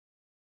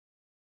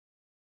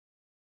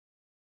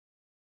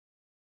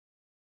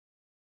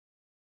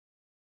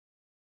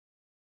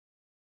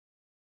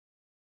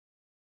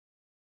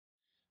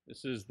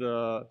This is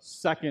the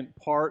second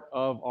part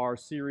of our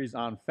series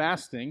on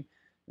fasting,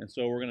 and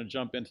so we're going to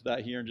jump into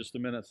that here in just a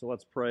minute. So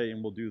let's pray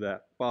and we'll do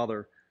that.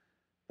 Father,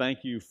 thank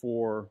you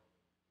for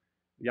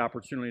the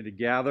opportunity to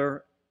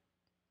gather,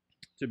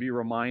 to be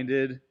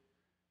reminded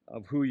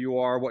of who you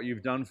are, what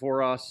you've done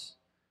for us,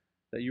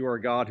 that you are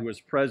a God who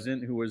is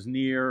present, who is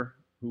near,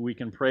 who we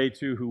can pray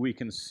to, who we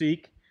can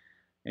seek,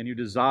 and you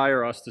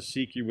desire us to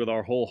seek you with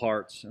our whole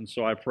hearts. And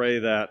so I pray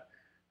that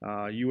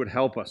you would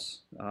help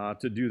us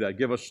to do that.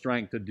 Give us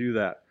strength to do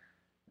that.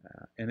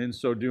 And in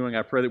so doing,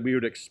 I pray that we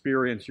would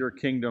experience your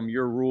kingdom,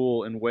 your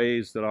rule in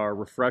ways that are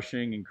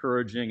refreshing,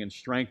 encouraging, and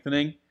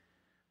strengthening,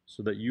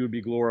 so that you would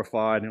be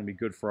glorified and it would be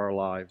good for our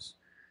lives.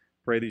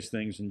 Pray these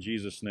things in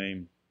Jesus'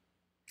 name.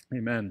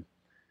 Amen.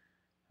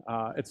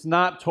 It's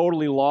not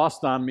totally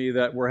lost on me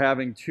that we're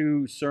having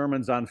two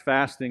sermons on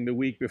fasting the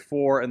week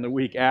before and the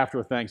week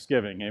after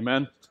Thanksgiving.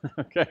 Amen?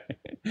 Okay.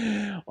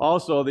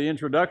 Also, the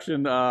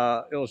introduction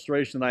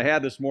illustration I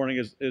had this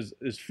morning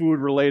is food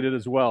related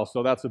as well,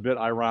 so that's a bit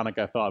ironic,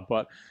 I thought.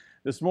 But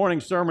this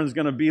morning's sermon is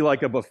going to be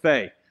like a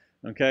buffet.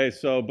 Okay,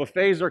 so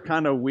buffets are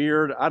kind of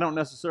weird. I don't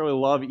necessarily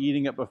love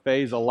eating at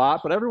buffets a lot,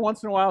 but every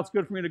once in a while it's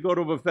good for me to go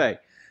to a buffet.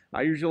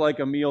 I usually like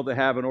a meal to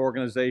have an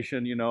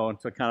organization, and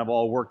to kind of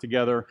all work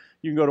together.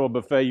 You can go to a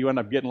buffet, you end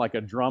up getting like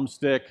a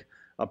drumstick,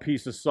 a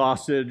piece of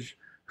sausage,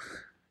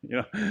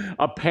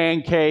 a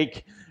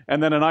pancake,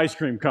 and then an ice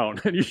cream cone.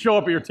 And you show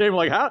up at your table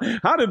like,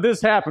 how did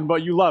this happen?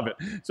 But you love it.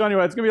 So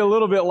anyway, it's going to be a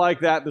little bit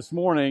like that this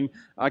morning.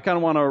 I kind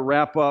of want to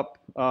wrap up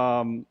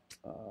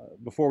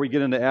before we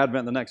get into Advent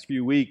in the next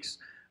few weeks,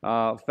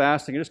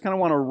 fasting. I just kind of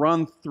want to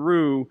run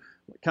through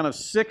kind of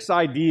 6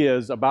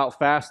 ideas about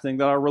fasting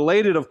that are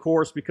related, of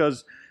course,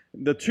 because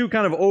the two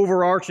kind of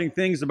overarching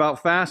things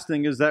about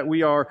fasting is that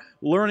we are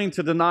learning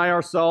to deny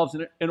ourselves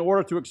in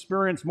order to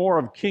experience more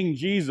of King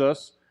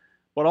Jesus,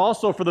 but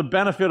also for the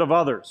benefit of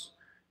others.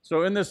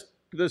 So in this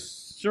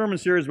sermon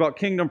series about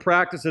kingdom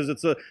practices,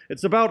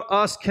 it's about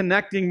us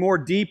connecting more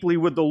deeply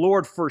with the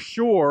Lord for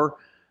sure,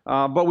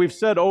 but we've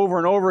said over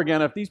and over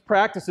again, if these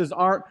practices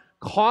aren't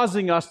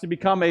causing us to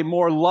become a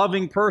more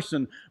loving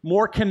person,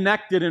 more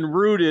connected and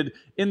rooted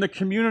in the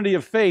community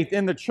of faith,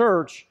 in the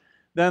church,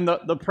 then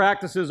the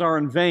practices are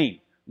in vain,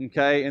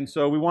 okay? And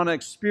so we want to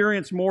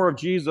experience more of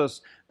Jesus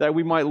that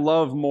we might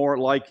love more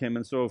like him.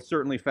 And so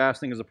certainly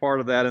fasting is a part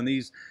of that. And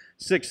these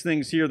 6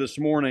 things here this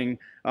morning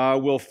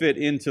will fit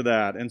into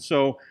that. And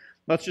so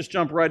let's just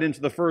jump right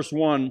into the first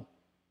one.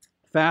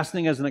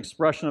 Fasting as an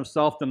expression of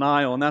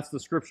self-denial. And that's the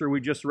scripture we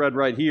just read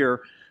right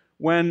here.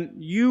 When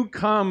you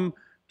come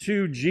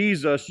to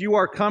Jesus, you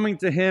are coming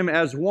to him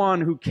as one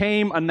who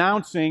came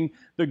announcing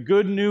the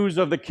good news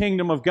of the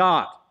kingdom of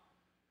God.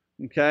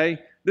 Okay?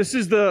 This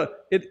is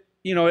it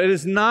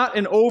is not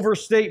an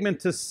overstatement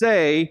to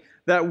say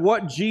that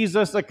what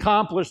Jesus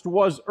accomplished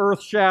was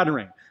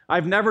earth-shattering.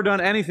 I've never done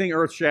anything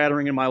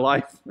earth-shattering in my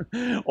life.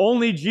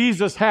 Only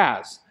Jesus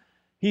has.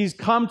 He's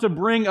come to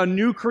bring a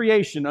new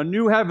creation, a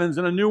new heavens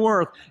and a new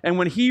earth. And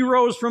when he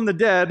rose from the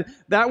dead,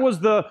 that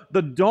was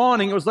the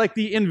dawning. It was like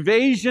the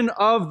invasion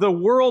of the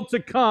world to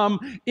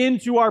come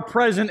into our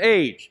present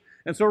age.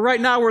 And so right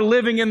now we're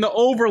living in the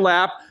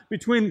overlap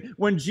between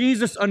when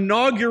Jesus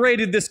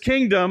inaugurated this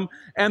kingdom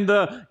and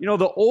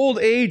the old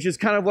age is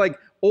kind of like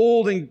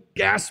old and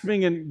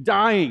gasping and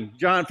dying.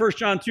 1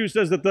 John 2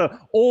 says that the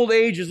old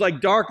age is like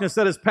darkness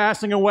that is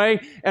passing away,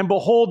 and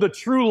behold, the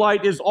true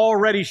light is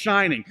already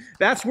shining.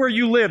 That's where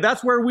you live.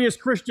 That's where we as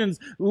Christians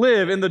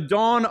live, in the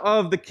dawn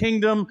of the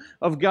kingdom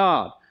of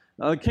God.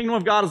 The kingdom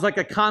of God is like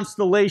a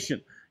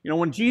constellation.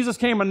 When Jesus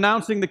came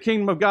announcing the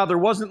kingdom of God, there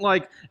wasn't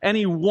like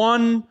any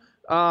one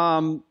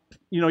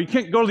you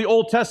can't go to the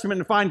Old Testament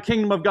and find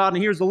kingdom of God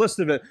and here's the list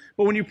of it.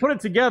 But when you put it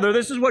together,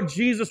 this is what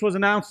Jesus was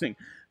announcing.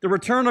 The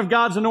return of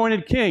God's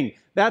anointed king.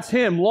 That's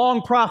him,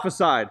 long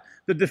prophesied.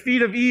 The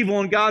defeat of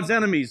evil and God's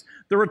enemies.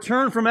 The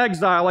return from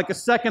exile, like a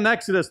second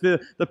Exodus.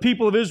 The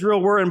people of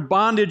Israel were in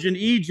bondage in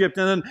Egypt,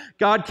 and then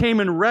God came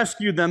and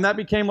rescued them. That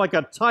became like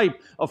a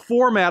type, a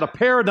format, a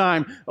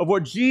paradigm of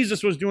what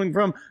Jesus was doing,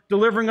 from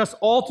delivering us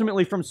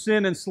ultimately from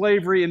sin and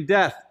slavery and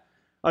death.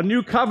 A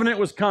new covenant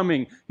was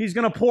coming. He's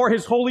going to pour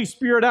his Holy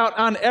Spirit out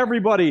on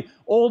everybody.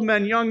 Old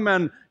men, young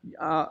men,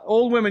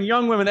 old women,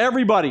 young women,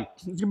 everybody.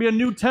 It's going to be a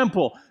new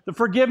temple. The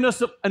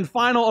forgiveness and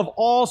final of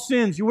all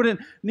sins. You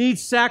wouldn't need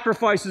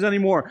sacrifices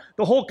anymore.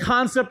 The whole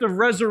concept of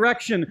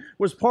resurrection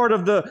was part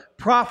of the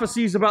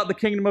prophecies about the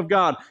kingdom of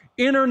God.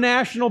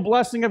 International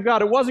blessing of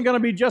God. It wasn't going to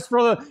be just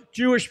for the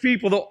Jewish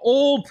people. The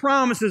old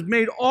promises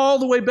made all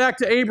the way back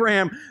to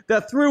Abraham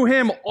that through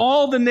him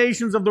all the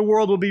nations of the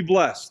world will be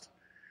blessed.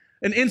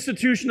 An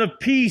institution of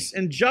peace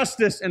and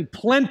justice and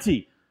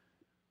plenty.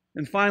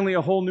 And finally,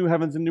 a whole new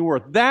heavens and new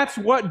earth. That's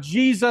what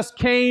Jesus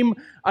came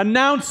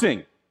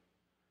announcing.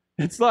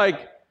 It's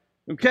like,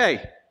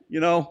 okay, we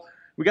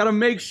got to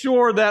make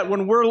sure that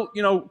when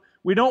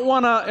we don't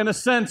want to, in a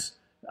sense,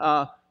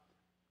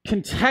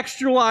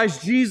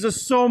 contextualize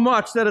Jesus so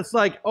much that it's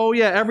like, oh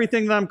yeah,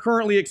 everything that I'm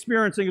currently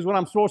experiencing is what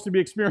I'm supposed to be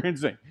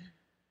experiencing.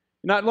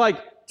 Not like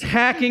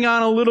tacking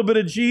on a little bit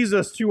of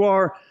Jesus to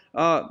our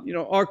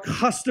our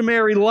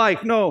customary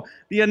life. No,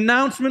 the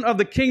announcement of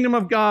the kingdom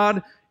of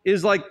God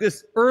is like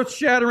this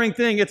earth-shattering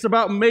thing. It's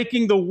about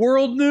making the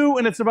world new,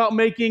 and it's about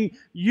making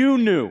you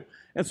new.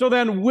 And so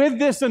then with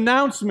this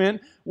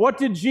announcement, what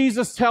did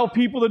Jesus tell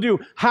people to do?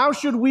 How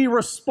should we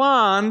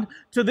respond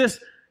to this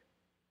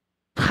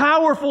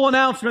powerful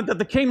announcement that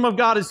the kingdom of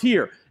God is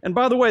here? And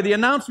by the way, the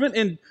announcement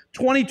in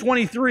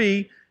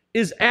 2023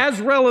 is as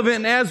relevant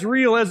and as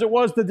real as it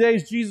was the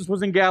days Jesus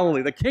was in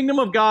Galilee. The kingdom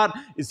of God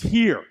is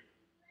here.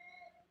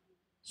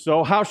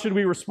 So how should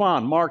we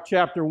respond? Mark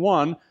chapter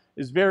 1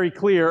 is very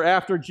clear.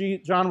 After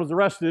John was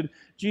arrested,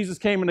 Jesus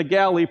came into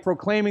Galilee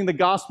proclaiming the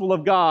gospel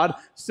of God,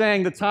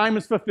 saying, the time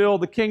is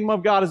fulfilled, the kingdom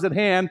of God is at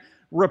hand.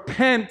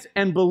 Repent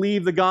and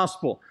believe the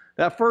gospel.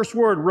 That first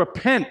word,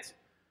 repent.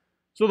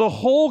 So the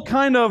whole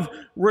kind of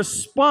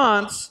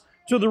response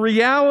to the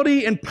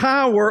reality and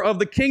power of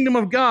the kingdom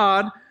of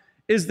God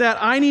is that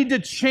I need to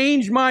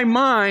change my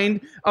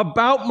mind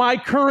about my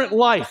current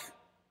life,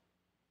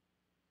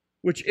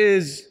 which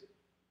is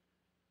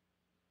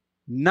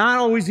not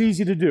always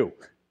easy to do.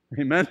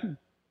 Amen?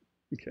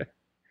 Okay.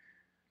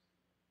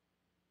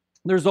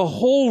 There's a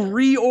whole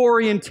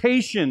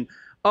reorientation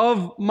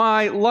of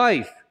my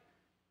life.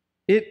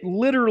 It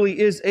literally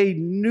is a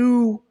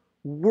new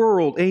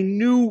world, a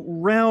new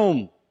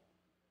realm.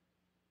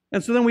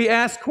 And so then we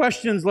ask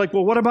questions like,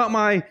 well, what about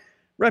my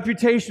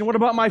reputation? What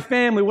about my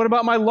family? What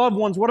about my loved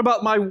ones? What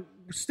about my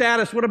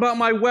status? What about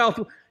my wealth?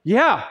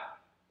 Yeah,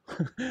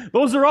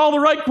 those are all the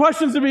right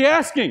questions to be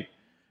asking,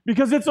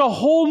 because it's a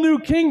whole new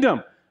kingdom.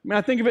 I mean,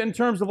 I think of it in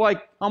terms of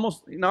like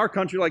almost in our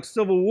country, like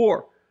Civil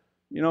War,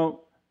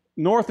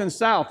 North and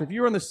South. If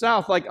you're in the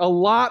South, like a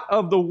lot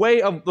of the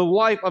way of the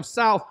life of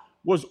South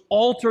was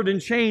altered and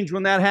changed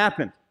when that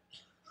happened.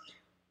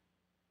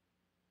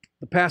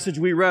 The passage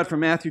we read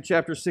from Matthew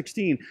chapter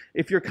 16,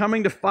 if you're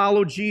coming to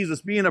follow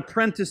Jesus, be an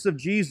apprentice of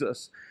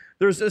Jesus,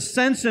 there's a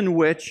sense in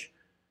which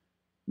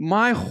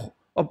my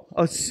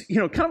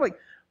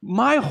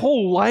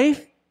whole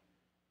life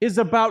is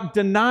about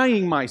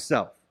denying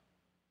myself,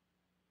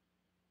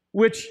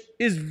 which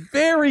is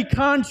very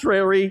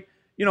contrary.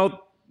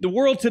 The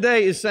world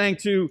today is saying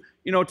to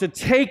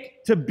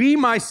be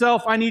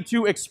myself, I need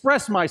to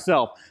express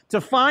myself.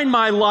 To find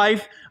my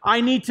life,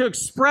 I need to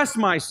express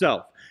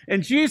myself.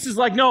 And Jesus is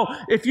like, no,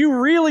 if you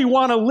really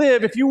want to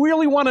live, if you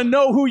really want to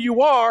know who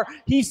you are,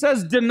 he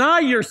says, deny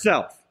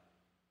yourself.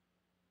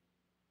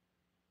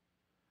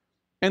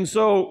 And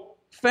so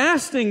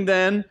fasting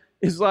then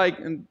is like,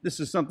 and this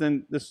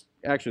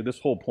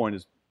whole point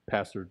is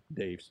Pastor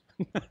Dave's.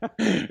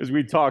 As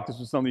we talked, this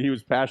was something he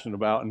was passionate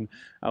about, and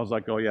I was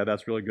like, oh yeah,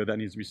 that's really good. That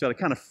needs to be said. It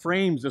kind of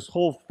frames this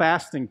whole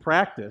fasting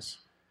practice.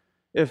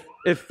 If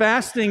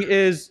fasting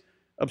is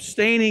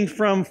abstaining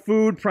from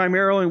food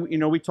primarily,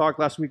 we talked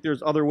last week,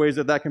 there's other ways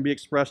that can be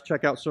expressed.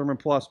 Check out Sermon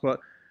Plus, but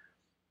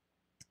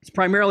it's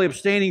primarily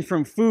abstaining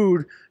from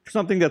food for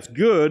something that's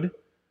good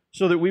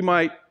so that we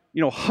might,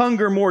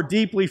 hunger more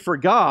deeply for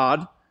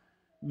God.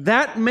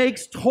 That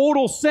makes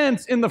total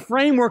sense in the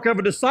framework of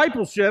a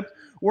discipleship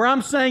where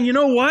I'm saying, you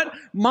know what?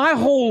 My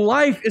whole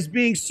life is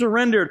being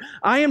surrendered.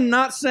 I am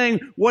not saying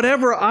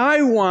whatever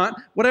I want,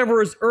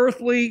 whatever is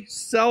earthly,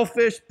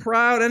 selfish,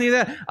 proud, any of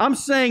that. I'm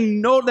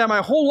saying no to that.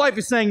 My whole life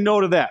is saying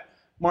no to that.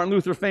 Martin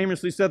Luther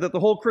famously said that the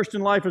whole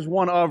Christian life is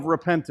one of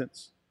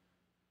repentance.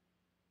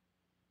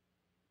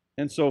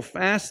 And so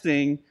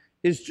fasting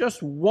is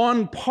just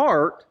one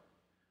part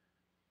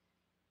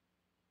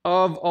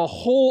of a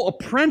whole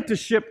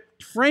apprenticeship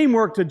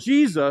framework to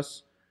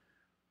Jesus,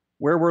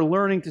 where we're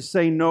learning to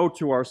say no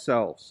to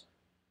ourselves.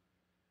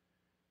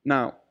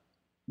 Now,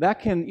 that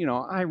can,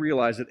 I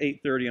realize at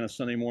 8:30 on a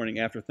Sunday morning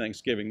after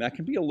Thanksgiving, that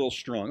can be a little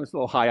strong. It's a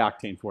little high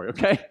octane for you,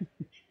 okay?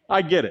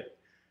 I get it.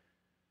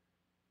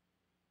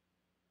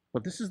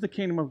 But this is the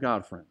kingdom of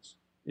God, friends.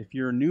 If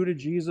you're new to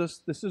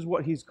Jesus, this is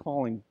what he's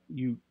calling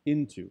you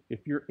into.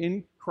 If you're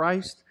in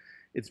Christ,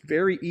 it's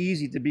very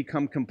easy to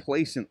become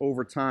complacent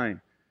over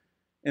time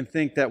and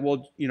think that,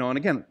 and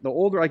again, the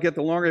older I get,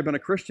 the longer I've been a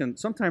Christian,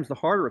 sometimes the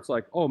harder it's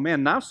like, oh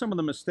man, now some of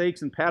the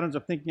mistakes and patterns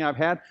of thinking I've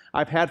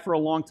had for a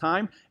long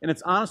time, and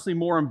it's honestly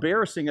more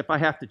embarrassing if I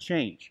have to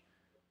change.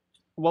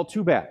 Well,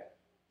 too bad.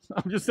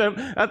 I'm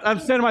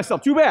saying to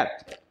myself, too bad.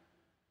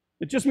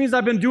 It just means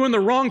I've been doing the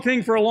wrong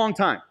thing for a long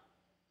time.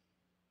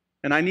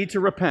 And I need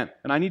to repent,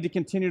 and I need to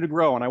continue to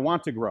grow, and I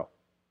want to grow.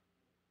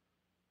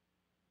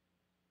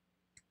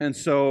 And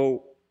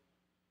so,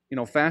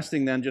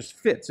 fasting then just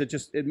fits.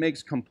 It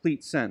makes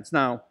complete sense.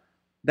 Now,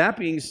 that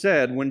being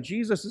said, when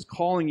Jesus is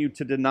calling you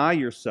to deny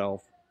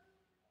yourself,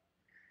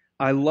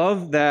 I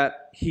love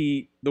that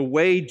the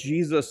way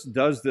Jesus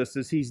does this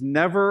is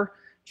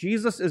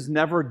Jesus is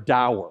never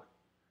dour.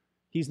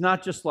 He's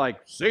not just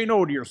like, say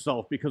no to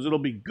yourself because it'll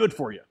be good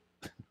for you.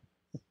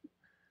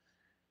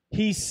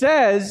 He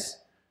says,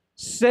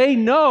 say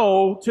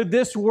no to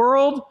this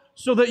world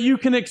so that you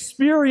can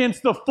experience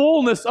the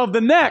fullness of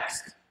the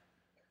next.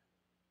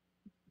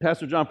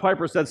 Pastor John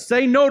Piper said,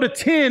 say no to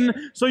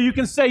tin so you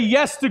can say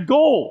yes to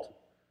gold.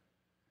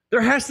 There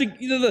has to,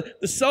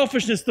 the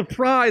selfishness, the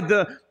pride,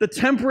 the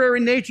temporary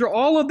nature,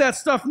 all of that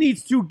stuff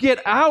needs to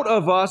get out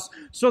of us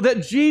so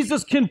that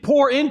Jesus can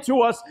pour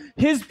into us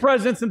his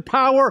presence and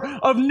power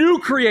of new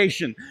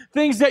creation.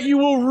 Things that you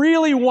will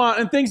really want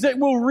and things that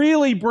will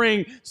really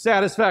bring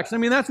satisfaction. I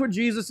mean, that's what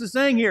Jesus is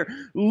saying here.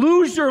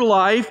 Lose your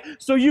life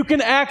so you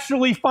can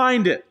actually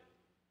find it.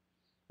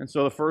 And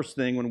so the first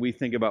thing when we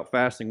think about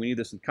fasting, we need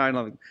this kind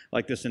of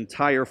like this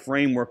entire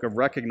framework of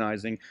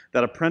recognizing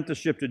that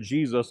apprenticeship to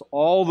Jesus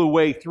all the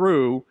way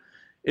through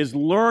is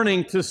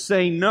learning to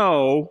say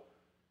no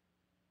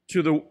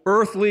to the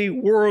earthly,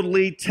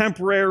 worldly,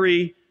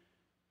 temporary,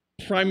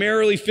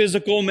 primarily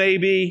physical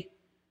maybe,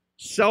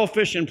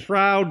 selfish and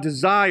proud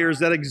desires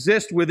that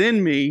exist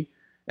within me.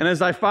 And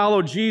as I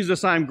follow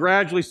Jesus, I'm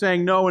gradually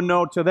saying no and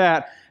no to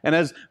that. And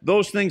as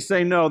those things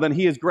say no, then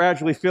he is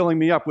gradually filling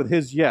me up with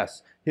his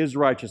yes, his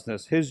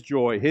righteousness, his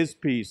joy, his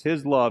peace,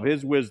 his love,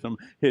 his wisdom,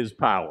 his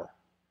power.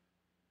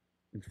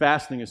 And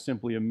fasting is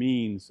simply a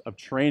means of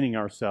training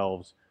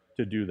ourselves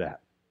to do that.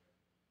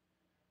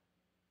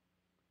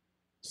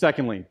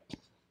 Secondly,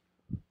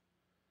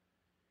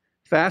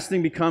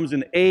 fasting becomes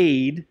an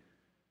aid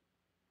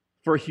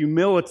for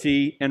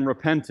humility and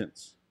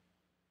repentance.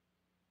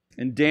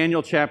 In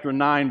Daniel chapter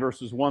 9,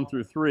 verses 1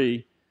 through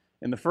 3,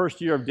 in the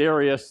first year of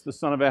Darius, the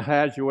son of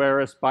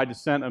Ahasuerus, by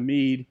descent a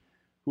Mede,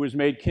 who was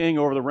made king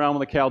over the realm of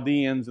the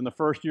Chaldeans, in the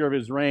first year of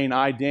his reign,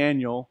 I,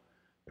 Daniel,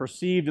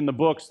 perceived in the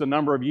books the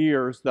number of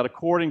years that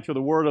according to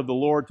the word of the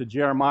Lord to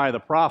Jeremiah the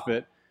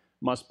prophet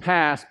must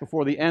pass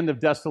before the end of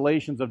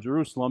desolations of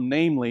Jerusalem,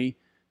 namely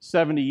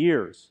 70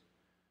 years.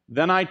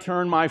 Then I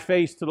turned my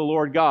face to the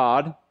Lord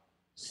God,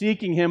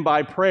 seeking him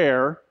by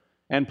prayer,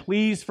 and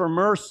pleas for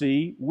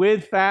mercy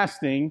with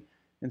fasting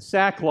and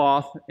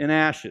sackcloth and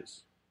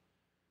ashes.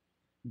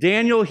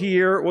 Daniel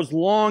here was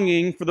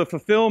longing for the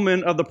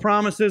fulfillment of the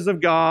promises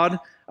of God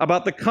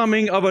about the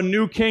coming of a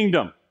new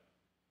kingdom.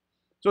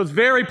 So it's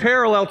very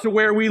parallel to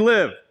where we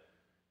live.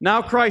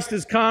 Now Christ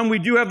has come. We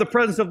do have the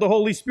presence of the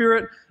Holy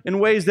Spirit in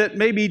ways that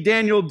maybe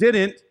Daniel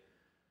didn't.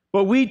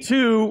 But we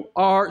too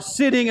are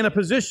sitting in a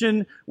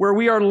position where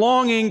we are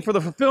longing for the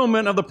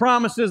fulfillment of the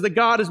promises that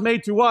God has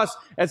made to us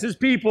as his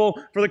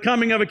people for the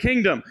coming of a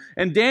kingdom.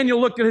 And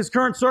Daniel looked at his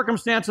current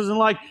circumstances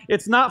and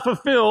it's not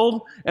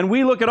fulfilled. And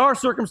we look at our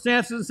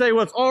circumstances and say,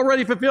 well, it's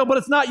already fulfilled, but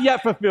it's not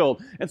yet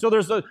fulfilled. And so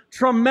there's a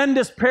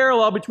tremendous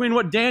parallel between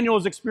what Daniel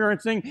is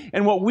experiencing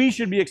and what we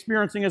should be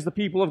experiencing as the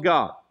people of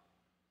God.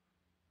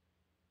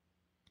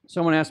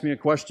 Someone asked me a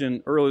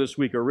question earlier this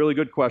week, a really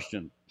good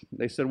question.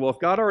 They said, well, if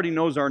God already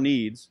knows our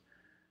needs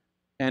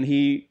and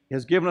he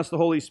has given us the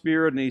Holy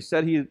Spirit and he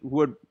said he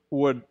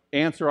would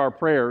answer our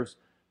prayers,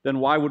 then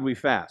why would we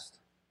fast?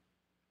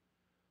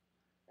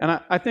 And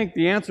I think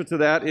the answer to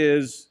that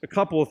is a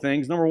couple of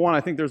things. Number one,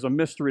 I think there's a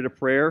mystery to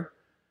prayer.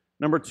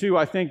 Number two,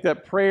 I think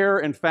that prayer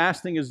and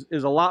fasting is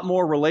a lot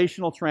more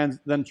relational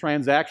than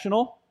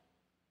transactional.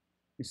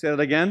 You say that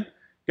again?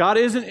 God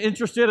isn't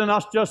interested in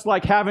us just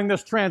like having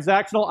this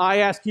transactional, I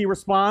ask, he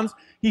responds.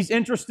 He's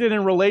interested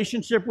in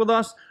relationship with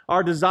us,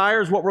 our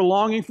desires, what we're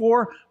longing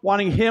for,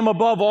 wanting him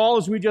above all,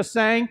 as we just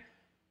sang.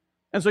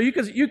 And so you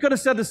could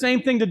have said the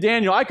same thing to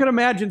Daniel. I could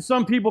imagine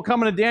some people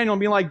coming to Daniel and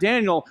being like,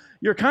 Daniel,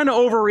 you're kind of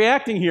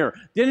overreacting here.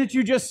 Didn't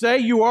you just say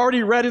you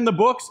already read in the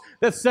books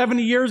that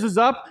 70 years is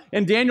up?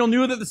 And Daniel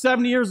knew that the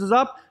 70 years is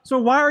up. So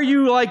why are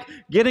you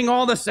getting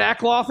all the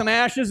sackcloth and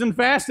ashes and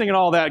fasting and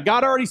all that?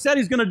 God already said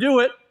he's going to do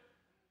it.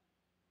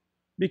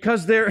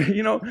 Because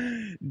Daniel,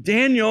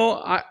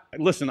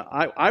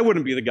 I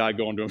wouldn't be the guy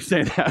going to him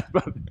saying that,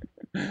 but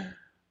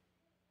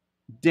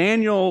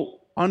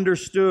Daniel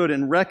understood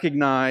and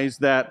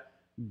recognized that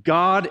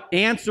God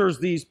answers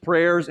these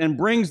prayers and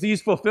brings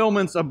these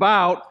fulfillments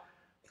about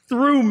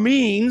through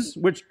means,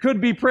 which could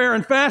be prayer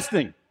and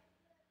fasting.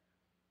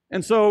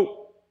 And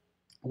so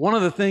one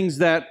of the things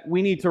that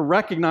we need to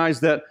recognize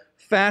that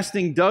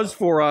fasting does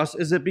for us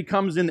is it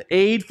becomes an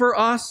aid for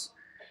us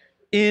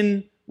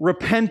in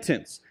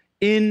repentance,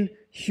 in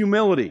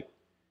humility.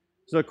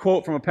 There's a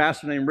quote from a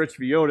pastor named Rich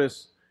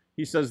Viotis.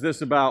 He says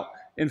this about,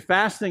 in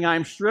fasting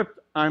I'm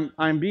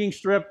being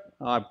stripped,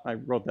 I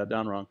wrote that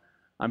down wrong.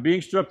 I'm being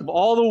stripped of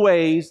all the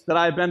ways that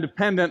I've been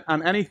dependent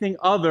on anything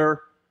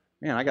other,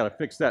 man, I got to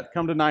fix that.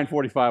 Come to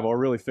 9:45, I'll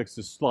really fix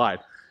this slide.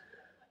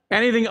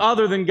 Anything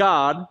other than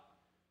God.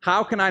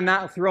 How can I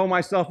not throw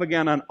myself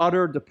again on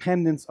utter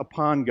dependence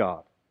upon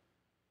God?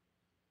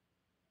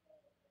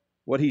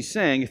 What he's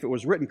saying, if it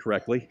was written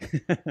correctly,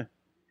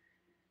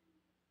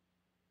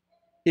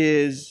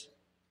 is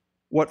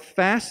what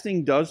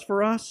fasting does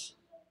for us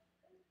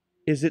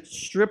is it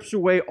strips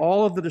away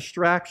all of the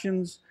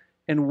distractions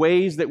and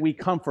ways that we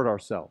comfort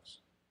ourselves.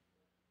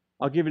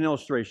 I'll give you an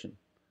illustration.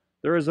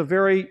 There is a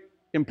very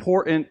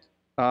important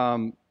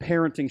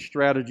parenting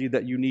strategy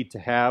that you need to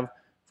have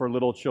for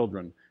little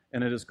children,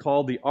 and it is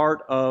called the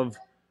art of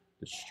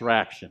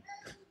distraction.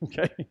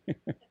 Okay?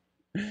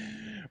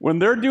 When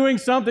they're doing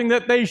something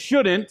that they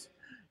shouldn't,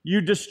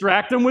 you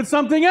distract them with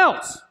something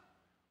else.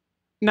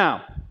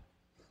 Now,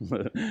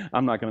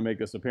 I'm not going to make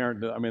this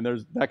apparent. I mean,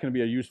 that can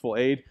be a useful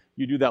aid.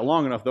 You do that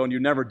long enough, though, and you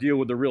never deal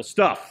with the real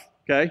stuff,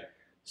 okay?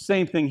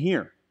 Same thing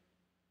here.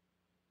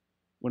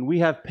 When we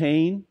have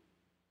pain,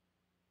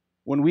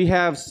 when we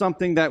have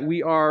something that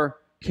we are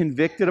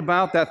convicted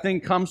about, that thing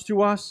comes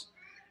to us,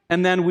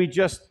 and then we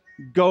just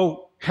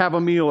go have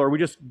a meal, or we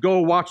just go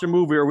watch a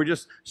movie, or we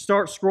just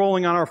start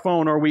scrolling on our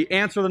phone, or we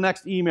answer the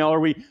next email, or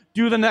we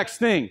do the next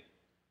thing.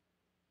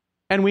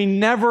 And we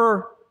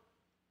never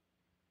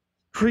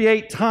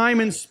create time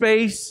and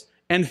space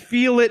and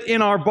feel it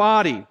in our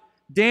body.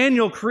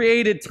 Daniel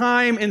created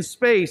time and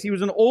space. He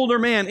was an older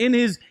man in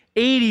his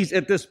 80s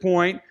at this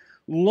point,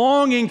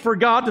 longing for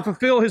God to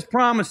fulfill his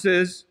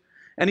promises.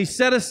 And he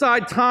set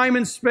aside time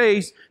and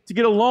space to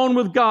get alone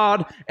with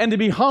God and to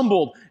be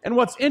humbled. And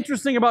what's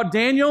interesting about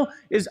Daniel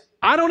is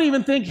I don't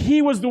even think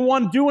he was the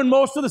one doing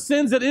most of the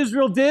sins that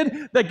Israel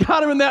did that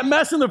got him in that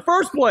mess in the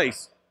first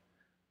place.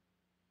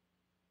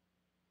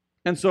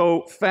 And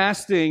so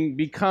fasting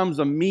becomes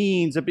a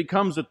means, it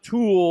becomes a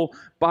tool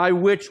by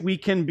which we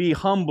can be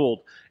humbled.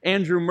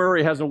 Andrew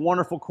Murray has a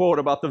wonderful quote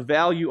about the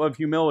value of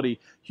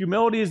humility.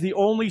 Humility is the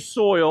only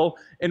soil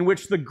in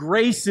which the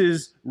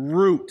graces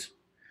root.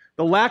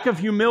 The lack of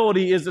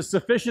humility is a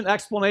sufficient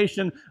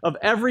explanation of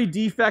every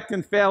defect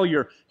and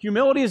failure.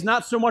 Humility is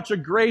not so much a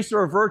grace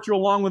or a virtue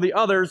along with the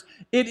others.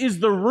 It is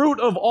the root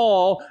of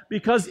all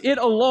because it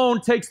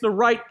alone takes the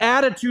right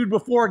attitude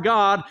before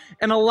God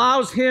and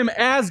allows Him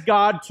as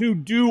God to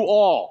do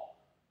all.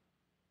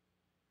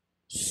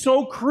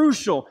 So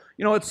crucial.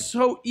 You know, it's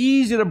so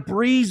easy to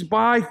breeze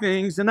by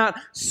things and not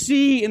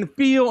see and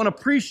feel and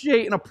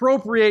appreciate and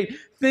appropriate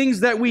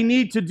things that we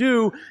need to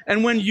do.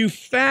 And when you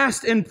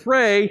fast and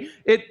pray,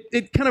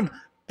 it kind of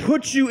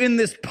puts you in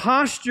this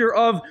posture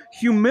of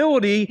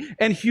humility,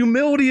 and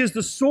humility is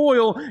the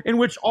soil in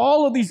which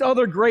all of these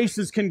other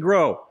graces can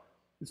grow.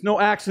 It's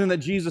no accident that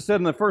Jesus said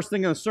in the first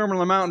thing in the Sermon on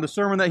the Mount, the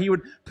sermon that he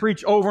would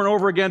preach over and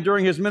over again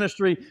during his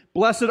ministry,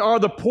 "Blessed are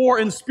the poor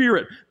in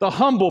spirit, the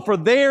humble, for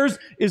theirs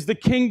is the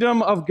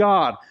kingdom of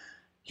God."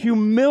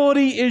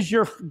 Humility is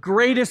your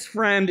greatest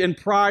friend and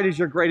pride is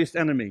your greatest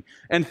enemy.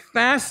 And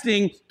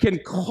fasting can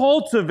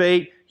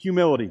cultivate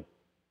humility.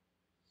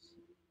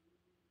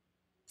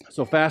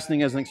 So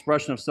fasting as an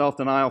expression of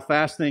self-denial,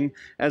 fasting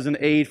as an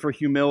aid for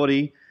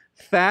humility,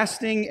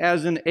 fasting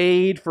as an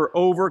aid for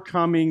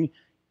overcoming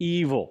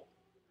evil.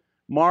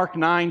 Mark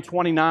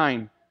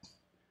 9:29.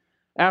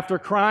 After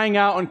crying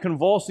out and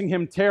convulsing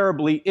him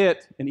terribly,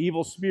 an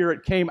evil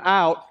spirit, came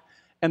out,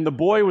 and the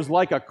boy was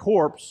like a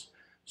corpse,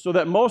 so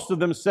that most of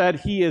them said,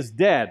 "He is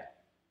dead."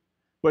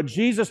 But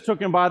Jesus took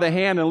him by the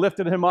hand and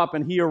lifted him up,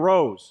 and he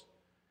arose.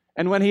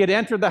 And when he had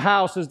entered the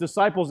house, his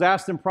disciples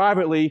asked him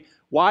privately,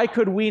 "Why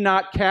could we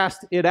not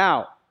cast it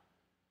out?"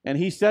 And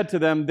he said to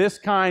them, "This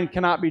kind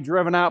cannot be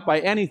driven out by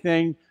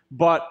anything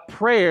but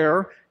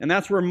prayer." And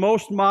that's where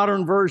most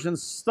modern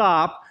versions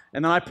stop.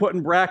 And then I put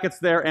in brackets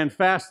there, "and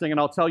fasting," and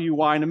I'll tell you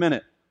why in a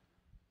minute.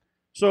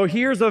 So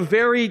here's a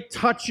very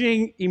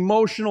touching,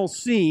 emotional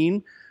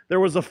scene. There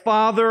was a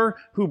father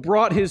who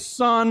brought his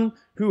son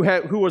who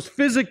was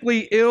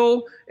physically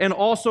ill and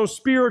also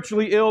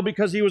spiritually ill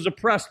because he was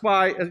oppressed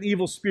by an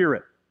evil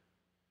spirit.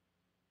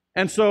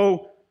 And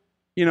so,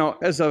 you know,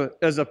 as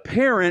a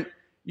parent,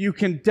 you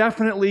can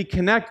definitely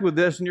connect with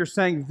this, and you're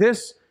saying,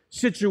 this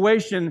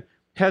situation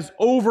has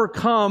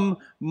overcome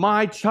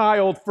my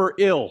child for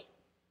ill.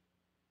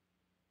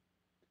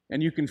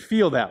 And you can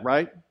feel that,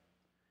 right?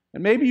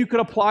 And maybe you could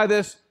apply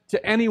this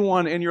to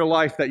anyone in your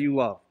life that you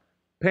love.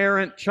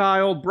 Parent,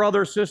 child,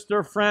 brother,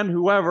 sister, friend,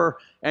 whoever,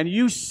 and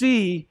you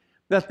see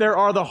that there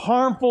are the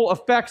harmful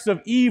effects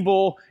of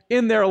evil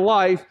in their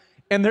life,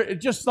 and they're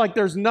just like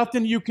there's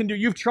nothing you can do.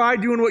 You've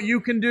tried doing what you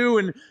can do,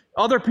 and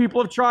other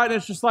people have tried, and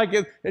it's just like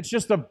it's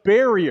just a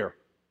barrier.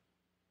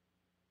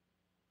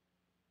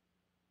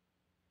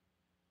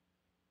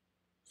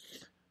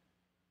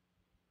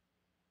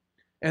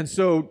 And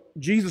so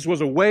Jesus was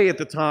away at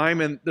the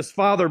time, and this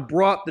father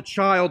brought the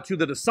child to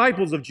the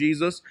disciples of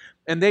Jesus,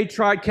 and they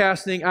tried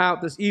casting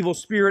out this evil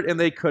spirit, and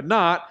they could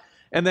not.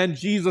 And then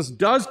Jesus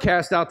does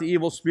cast out the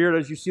evil spirit,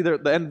 as you see there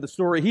at the end of the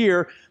story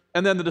here.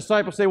 And then the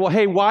disciples say, "Well,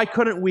 hey, why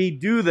couldn't we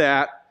do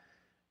that?"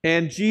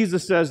 And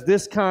Jesus says,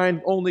 "This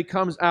kind only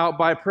comes out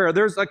by prayer."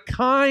 There's a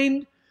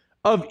kind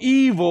of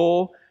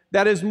evil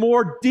that is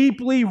more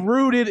deeply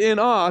rooted in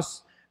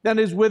us than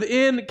is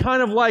within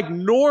kind of like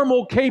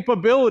normal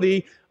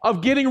capability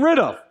of getting rid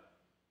of.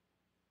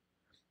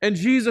 And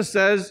Jesus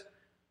says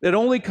it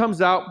only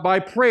comes out by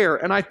prayer.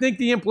 And I think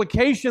the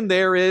implication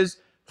there is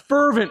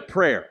fervent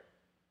prayer.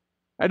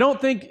 I don't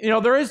think,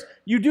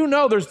 you do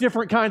know there's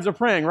different kinds of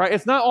praying, right?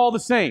 It's not all the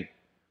same.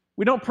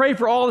 We don't pray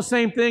for all the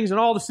same things in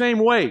all the same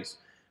ways.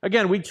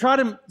 Again,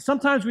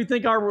 sometimes we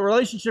think our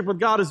relationship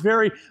with God is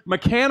very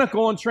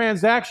mechanical and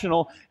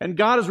transactional, and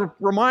God is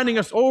reminding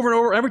us over and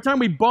over, every time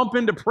we bump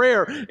into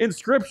prayer in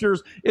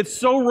scriptures, it's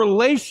so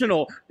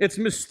relational, it's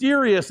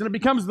mysterious, and it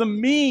becomes the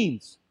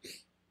means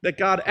that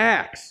God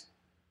acts.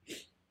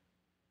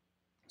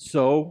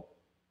 So,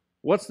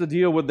 what's the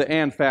deal with the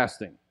and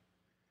fasting?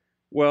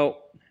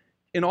 Well,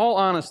 in all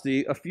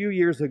honesty, a few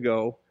years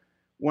ago,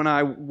 when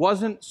I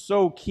wasn't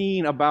so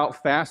keen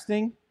about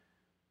fasting,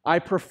 I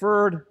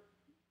preferred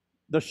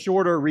the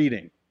shorter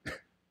reading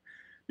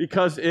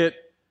because it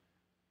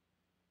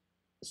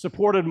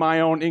supported my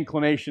own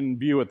inclination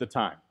view at the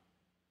time.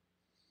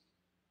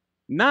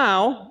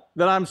 Now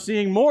that I'm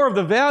seeing more of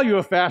the value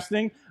of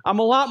fasting, I'm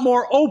a lot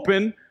more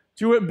open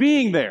to it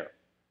being there.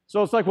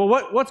 So it's like, well,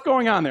 what's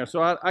going on there?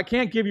 So I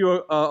can't give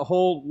you a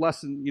whole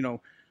lesson,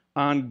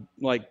 on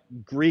like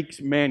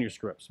Greek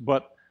manuscripts,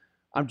 but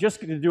I'm just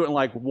going to do it in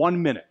like 1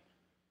 minute.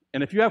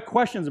 And if you have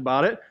questions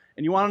about it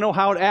and you want to know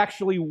how it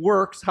actually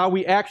works, how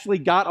we actually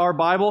got our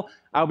Bible,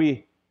 I'll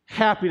be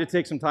happy to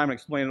take some time and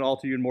explain it all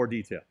to you in more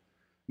detail.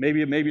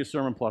 Maybe a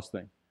Sermon Plus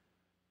thing.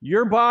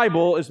 Your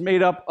Bible is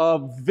made up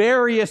of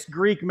various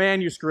Greek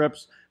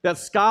manuscripts that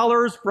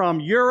scholars from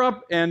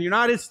Europe and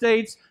United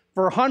States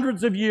for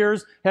hundreds of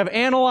years have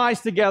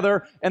analyzed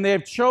together, and they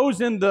have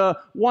chosen the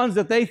ones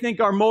that they think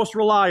are most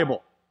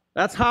reliable.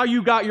 That's how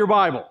you got your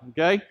Bible,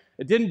 okay?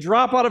 It didn't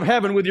drop out of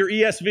heaven with your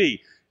ESV,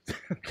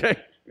 okay?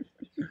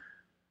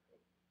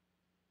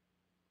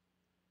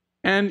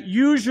 And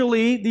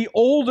usually the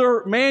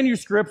older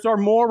manuscripts are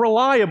more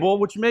reliable,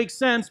 which makes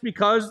sense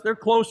because they're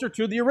closer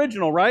to the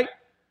original, right?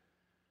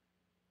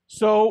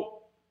 So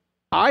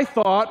I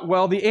thought,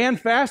 well, the and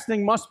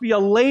fasting must be a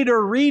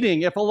later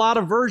reading if a lot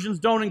of versions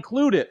don't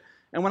include it.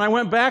 And when I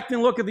went back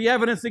and looked at the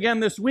evidence again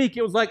this week,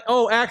 it was like,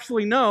 oh,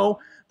 actually, no.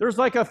 There's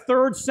like a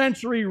 3rd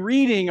century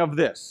reading of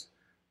this,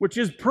 which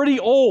is pretty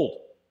old,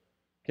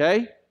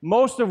 okay?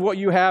 Most of what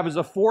you have is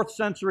a 4th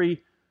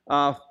century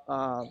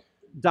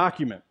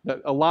document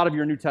that a lot of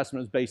your New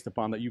Testament is based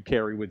upon that you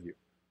carry with you.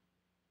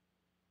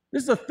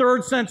 This is a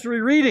 3rd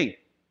century reading.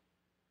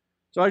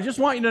 So I just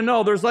want you to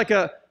know there's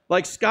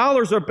like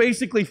scholars are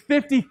basically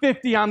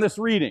 50-50 on this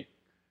reading.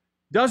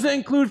 Does it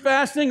include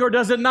fasting or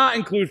does it not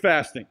include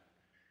fasting?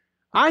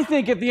 I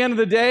think at the end of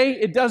the day,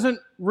 it doesn't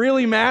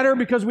really matter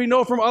because we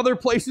know from other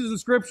places in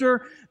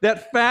Scripture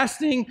that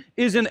fasting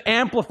is an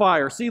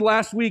amplifier. See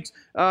last week's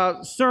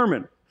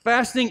sermon.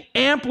 Fasting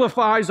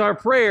amplifies our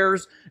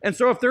prayers, and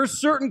so if there's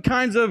certain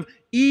kinds of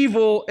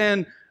evil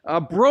and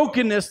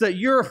brokenness that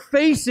you're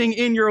facing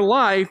in your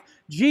life,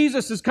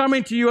 Jesus is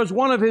coming to you as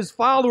one of his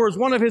followers,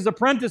 one of his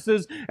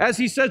apprentices, as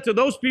he said to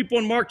those people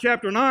in Mark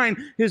chapter 9,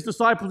 his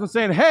disciples, and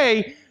saying,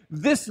 hey,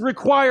 this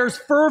requires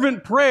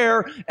fervent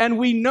prayer, and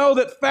we know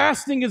that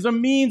fasting is a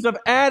means of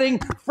adding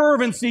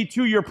fervency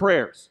to your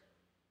prayers.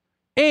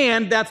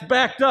 And that's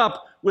backed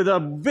up with a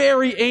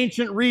very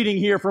ancient reading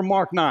here from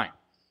Mark 9.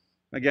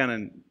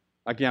 Again,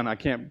 I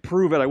can't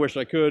prove it. I wish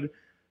I could.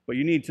 But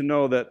you need to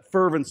know that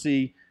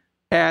fervency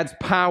adds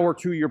power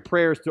to your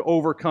prayers to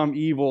overcome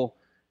evil.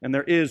 And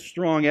there is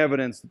strong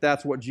evidence that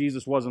that's what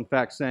Jesus was in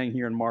fact saying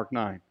here in Mark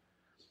 9.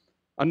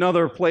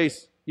 Another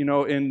place,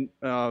 in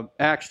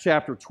Acts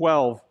chapter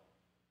 12,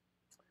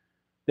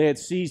 they had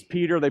seized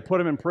Peter. They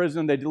put him in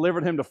prison. They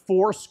delivered him to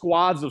 4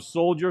 squads of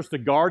soldiers to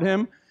guard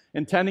him,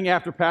 intending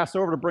after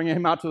Passover to bring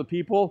him out to the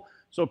people.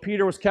 So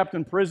Peter was kept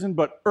in prison,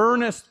 but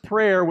earnest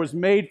prayer was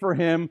made for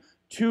him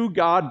to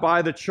God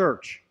by the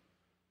church.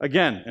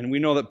 Again, and we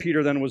know that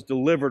Peter then was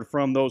delivered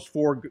from those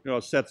 4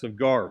 sets of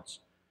guards.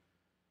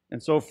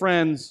 And so,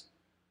 friends,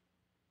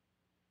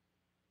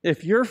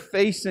 if you're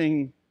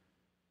facing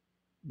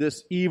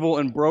this evil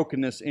and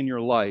brokenness in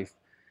your life,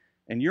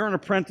 and you're an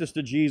apprentice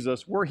to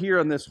Jesus, we're here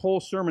in this whole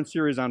sermon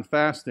series on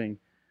fasting,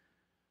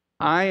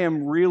 I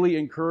am really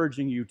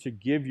encouraging you to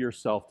give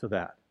yourself to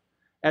that.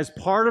 As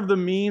part of the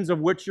means of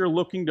which you're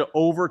looking to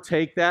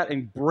overtake that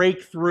and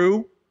break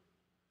through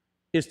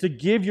is to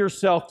give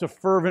yourself to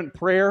fervent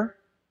prayer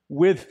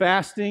with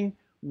fasting,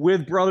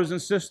 with brothers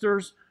and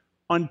sisters,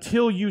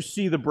 until you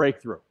see the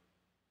breakthrough.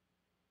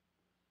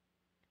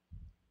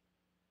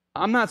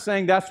 I'm not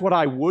saying that's what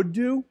I would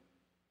do.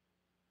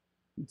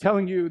 I'm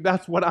telling you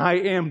that's what I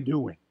am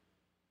doing.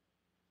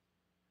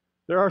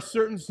 There are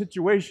certain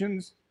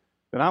situations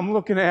that I'm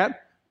looking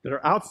at that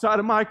are outside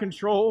of my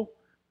control,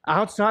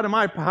 outside of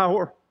my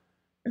power,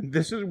 and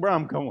this is where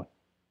I'm going.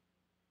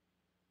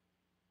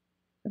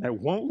 And I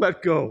won't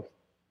let go,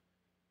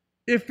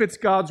 if it's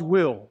God's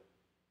will,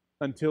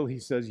 until he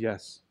says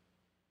yes.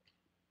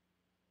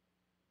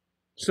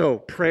 So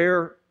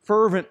prayer,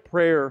 fervent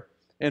prayer,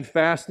 and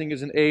fasting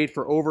is an aid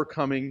for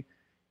overcoming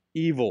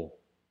evil.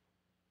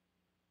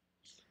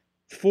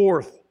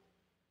 4th,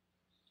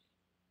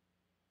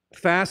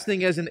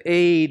 fasting as an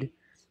aid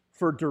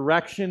for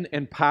direction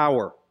and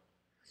power.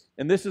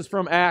 And this is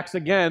from Acts.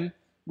 Again,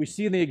 we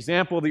see in the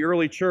example of the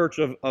early church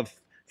of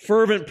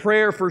fervent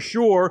prayer for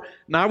sure.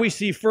 Now we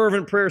see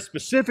fervent prayer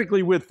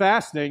specifically with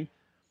fasting.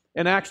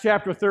 In Acts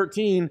chapter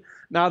 13,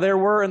 now there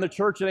were in the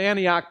church at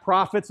Antioch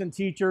prophets and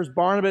teachers,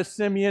 Barnabas,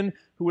 Simeon,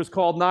 who was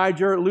called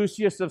Niger,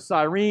 Lucius of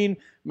Cyrene,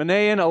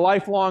 Manaen, a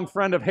lifelong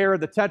friend of Herod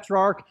the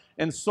Tetrarch,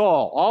 and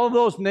Saul. All of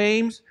those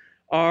names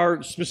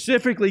are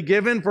specifically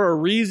given for a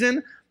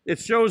reason. It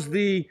shows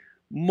the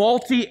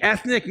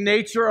multi-ethnic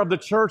nature of the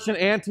church in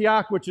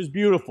Antioch, which is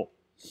beautiful.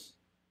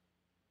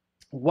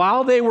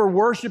 While they were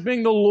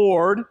worshiping the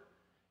Lord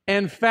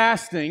and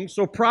fasting,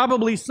 so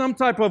probably some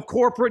type of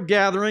corporate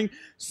gathering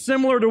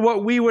similar to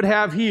what we would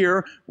have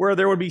here, where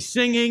there would be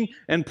singing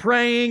and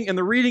praying and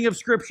the reading of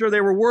Scripture.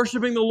 They were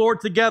worshiping the Lord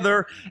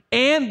together,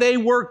 and they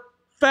were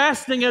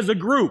fasting as a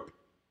group.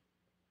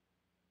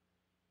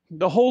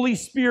 The Holy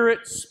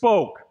Spirit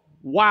spoke.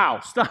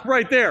 Wow, stop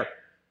right there.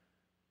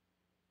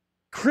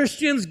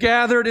 Christians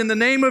gathered in the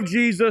name of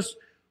Jesus,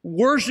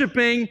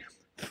 worshiping,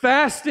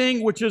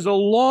 fasting, which is a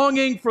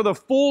longing for the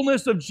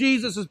fullness of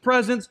Jesus'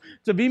 presence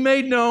to be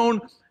made known,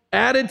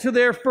 added to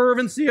their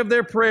fervency of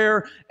their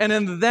prayer. And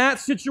in that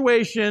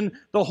situation,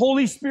 the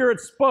Holy Spirit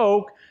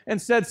spoke and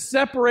said,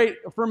 separate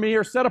from me,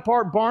 or set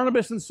apart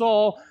Barnabas and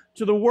Saul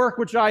to the work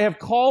which I have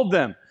called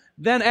them.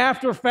 Then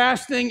after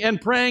fasting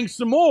and praying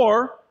some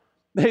more,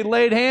 they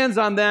laid hands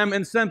on them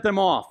and sent them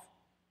off.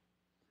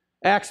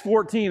 Acts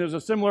 14 is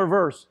a similar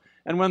verse.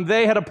 And when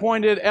they had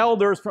appointed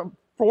elders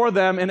for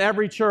them in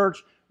every church,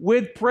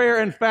 with prayer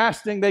and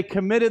fasting, they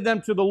committed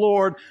them to the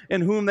Lord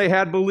in whom they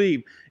had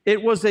believed.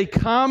 It was a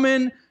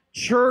common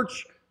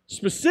church,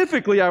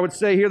 specifically, I would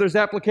say here, there's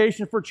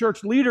application for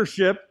church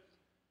leadership,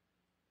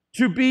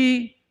 to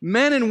be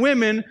men and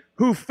women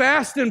who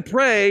fast and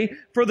pray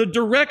for the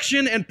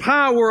direction and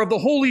power of the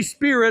Holy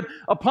Spirit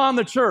upon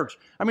the church.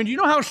 I mean, do you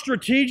know how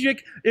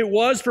strategic it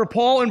was for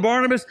Paul and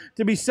Barnabas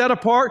to be set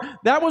apart?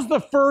 That was the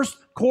first,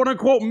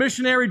 quote-unquote,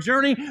 missionary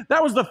journey.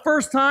 That was the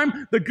first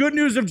time the good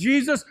news of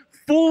Jesus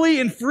fully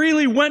and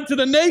freely went to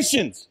the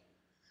nations.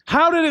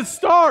 How did it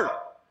start?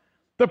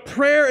 The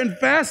prayer and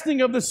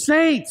fasting of the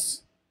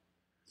saints.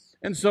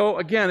 And so,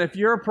 again, if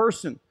you're a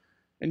person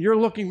and you're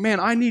looking, man,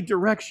 I need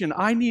direction,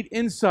 I need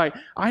insight,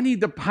 I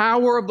need the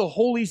power of the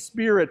Holy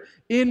Spirit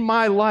in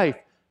my life,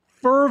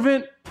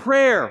 fervent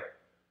prayer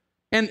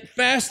and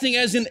fasting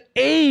as an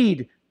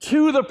aid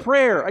to the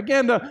prayer.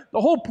 Again, the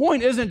whole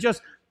point isn't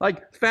just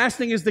like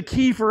fasting is the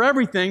key for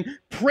everything.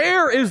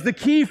 Prayer is the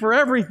key for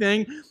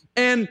everything.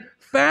 And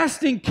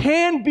fasting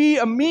can be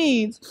a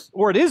means,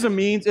 or it is a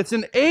means, it's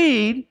an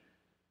aid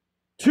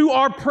to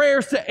our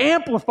prayers to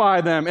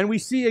amplify them. And we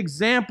see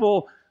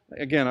example,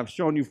 again, I've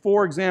shown you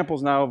 4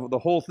 examples now of the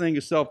whole thing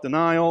is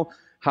self-denial,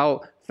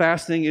 how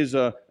fasting is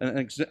an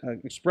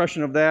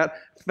expression of that.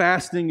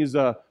 Fasting is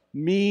a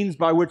means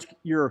by which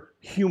your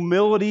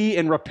humility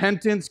and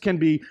repentance can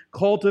be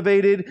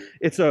cultivated.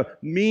 It's a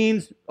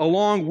means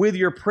along with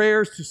your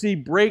prayers to see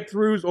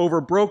breakthroughs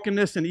over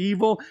brokenness and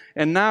evil.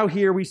 And now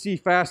here we see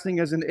fasting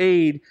as an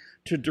aid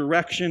to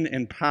direction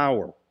and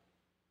power.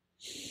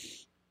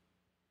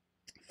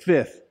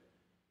 5th,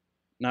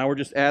 now we're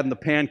just adding the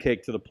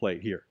pancake to the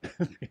plate here.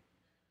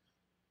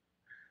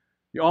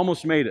 You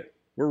almost made it.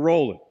 We're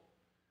rolling.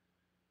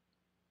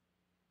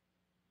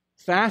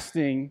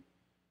 Fasting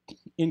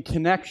in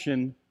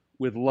connection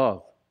with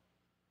love.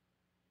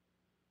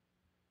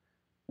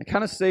 I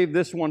kind of saved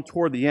this one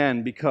toward the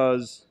end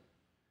because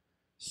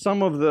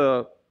some of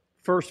the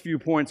first few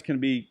points can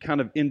be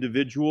kind of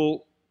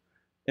individual,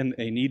 and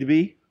they need to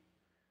be.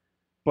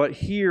 But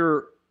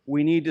here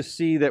we need to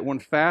see that when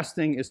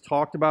fasting is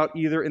talked about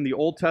either in the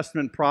Old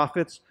Testament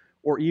prophets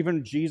or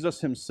even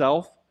Jesus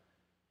himself,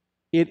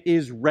 it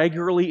is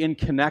regularly in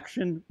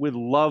connection with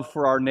love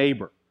for our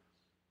neighbor.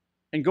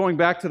 And going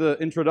back to the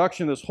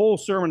introduction, this whole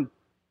sermon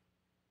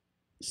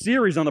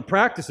series on the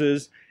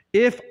practices,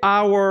 if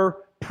our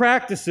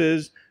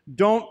practices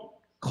don't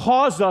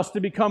cause us to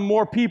become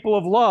more people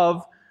of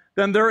love,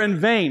 then they're in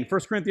vain.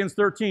 1 Corinthians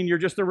 13, you're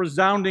just a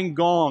resounding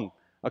gong,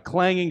 a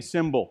clanging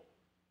cymbal.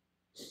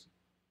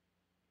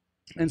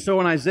 And so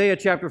in Isaiah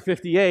chapter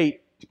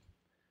 58,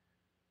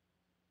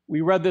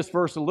 we read this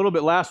verse a little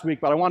bit last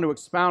week, but I want to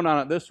expound on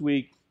it this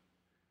week.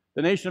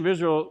 The nation of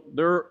Israel,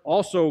 they're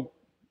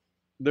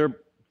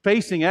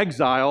facing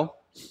exile,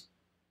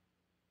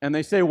 and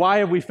they say, why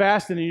have we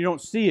fasted and you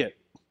don't see it?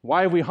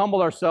 Why have we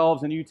humbled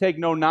ourselves and you take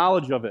no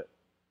knowledge of it?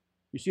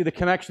 You see the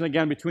connection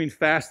again between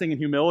fasting and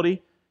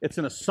humility? It's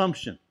an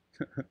assumption.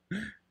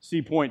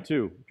 See point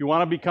 2. If you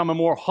want to become a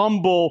more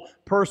humble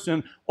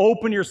person,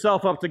 open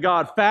yourself up to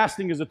God.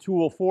 Fasting is a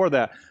tool for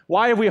that.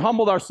 Why have we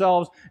humbled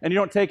ourselves and you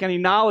don't take any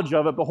knowledge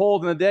of it?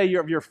 Behold, in the day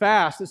of your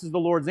fast, this is the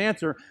Lord's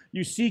answer,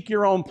 you seek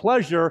your own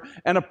pleasure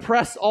and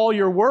oppress all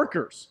your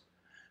workers.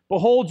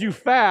 Behold, you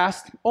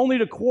fast, only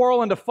to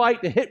quarrel and to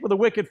fight, to hit with a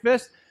wicked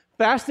fist.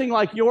 Fasting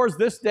like yours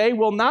this day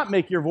will not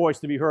make your voice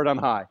to be heard on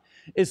high.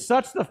 Is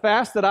such the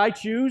fast that I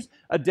choose,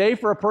 a day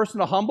for a person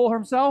to humble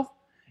himself?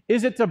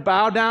 Is it to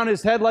bow down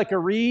his head like a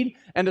reed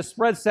and to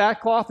spread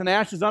sackcloth and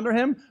ashes under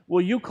him?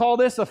 Will you call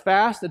this a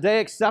fast, a day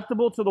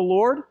acceptable to the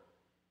Lord?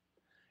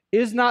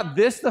 Is not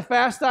this the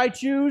fast I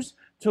choose,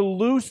 to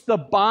loose the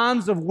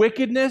bonds of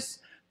wickedness,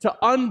 to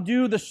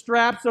undo the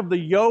straps of the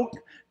yoke,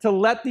 to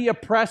let the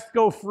oppressed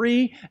go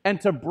free, and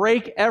to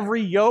break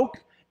every yoke?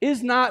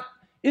 Is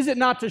it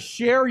not to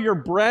share your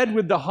bread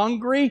with the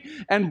hungry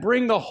and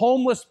bring the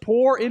homeless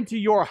poor into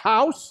your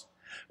house?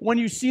 When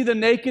you see the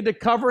naked, to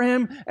cover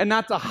him, and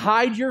not to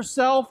hide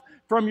yourself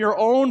from your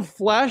own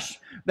flesh?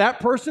 That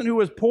person who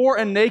is poor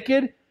and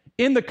naked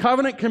in the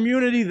covenant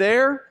community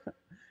there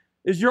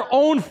is your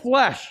own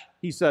flesh,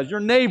 he says, your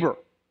neighbor.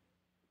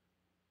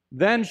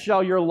 Then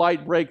shall your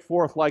light break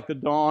forth like the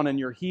dawn, and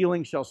your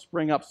healing shall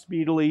spring up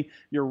speedily.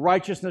 Your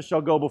righteousness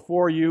shall go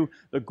before you.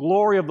 The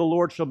glory of the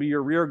Lord shall be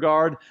your rear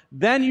guard.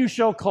 Then you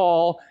shall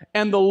call,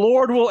 and the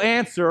Lord will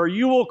answer.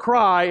 You will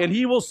cry, and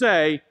he will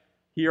say,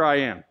 here I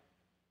am.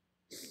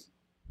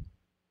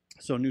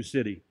 So, New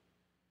City.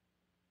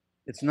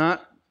 It's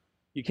not,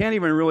 you can't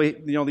even really,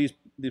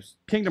 these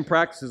kingdom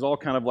practices all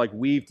kind of like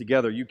weave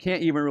together. You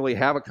can't even really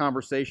have a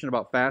conversation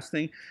about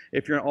fasting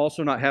if you're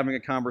also not having a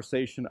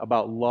conversation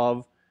about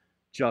love,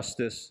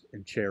 justice,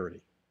 and charity.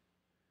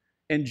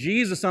 And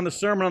Jesus on the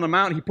Sermon on the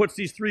Mount, he puts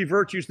these three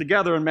virtues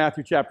together in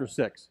Matthew chapter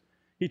 6.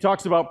 He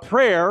talks about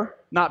prayer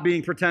not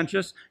being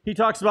pretentious. He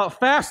talks about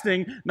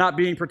fasting not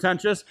being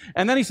pretentious.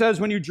 And then he says,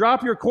 when you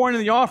drop your coin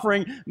in the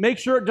offering, make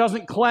sure it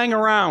doesn't clang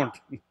around.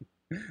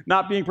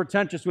 Not being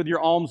pretentious with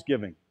your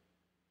almsgiving.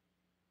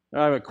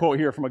 I have a quote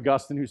here from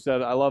Augustine who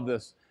said, I love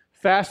this,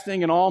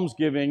 fasting and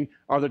almsgiving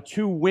are the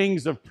two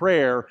wings of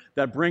prayer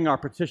that bring our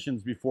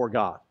petitions before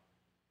God.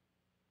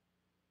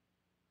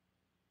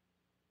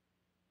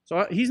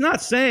 So he's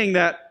not saying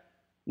that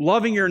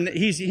loving your,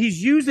 he's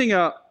using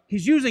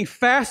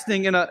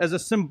fasting as a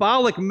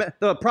symbolic,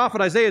 the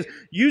prophet Isaiah is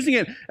using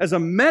it as a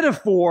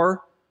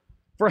metaphor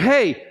for,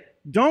 hey,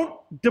 don't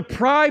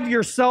deprive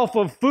yourself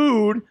of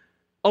food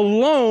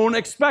alone,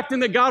 expecting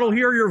that God will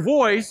hear your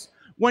voice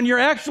when you're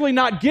actually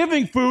not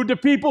giving food to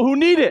people who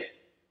need it.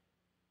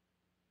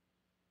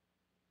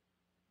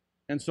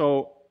 And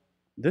so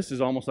this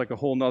is almost like a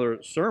whole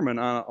nother sermon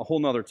on a whole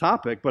nother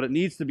topic, but it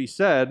needs to be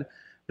said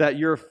that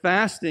you're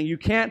fasting. You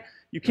can't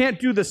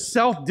do the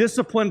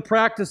self-discipline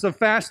practice of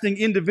fasting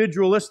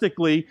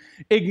individualistically,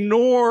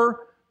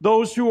 ignore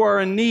those who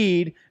are in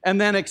need, and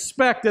then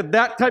expect that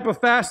that type of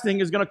fasting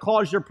is going to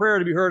cause your prayer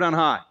to be heard on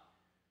high.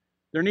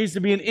 There needs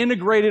to be an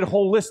integrated,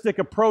 holistic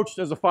approach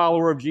as a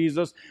follower of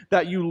Jesus,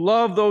 that you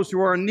love those who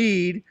are in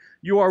need,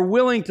 you are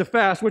willing to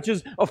fast, which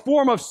is a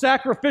form of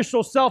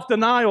sacrificial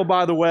self-denial,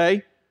 by the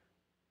way.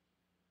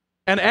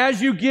 And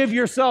as you give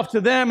yourself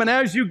to them, and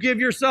as you give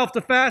yourself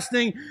to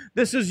fasting,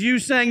 this is you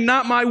saying,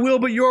 not my will,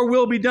 but your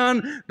will be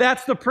done.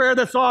 That's the prayer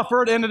that's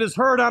offered, and it is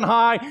heard on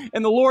high.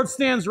 And the Lord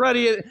stands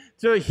ready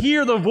to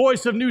hear the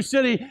voice of New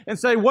City and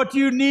say, what do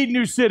you need,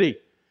 New City?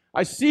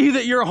 I see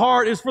that your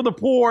heart is for the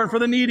poor and for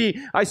the needy.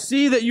 I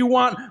see that you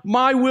want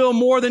my will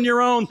more than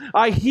your own.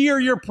 I hear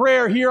your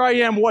prayer. Here I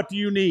am. What do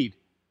you need?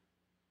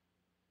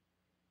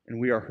 And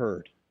we are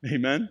heard.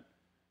 Amen?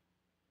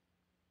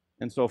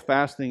 And so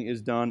fasting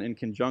is done in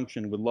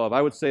conjunction with love.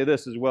 I would say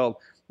this as well.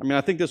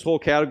 I think this whole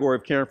category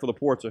of caring for the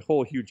poor, it's a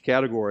whole huge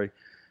category.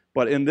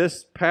 But in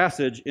this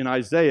passage in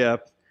Isaiah,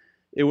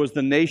 it was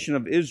the nation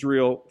of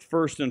Israel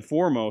first and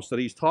foremost that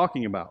he's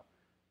talking about.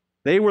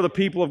 They were the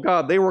people of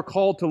God. They were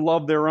called to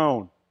love their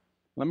own.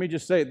 Let me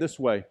just say it this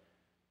way.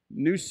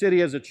 New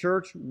City as a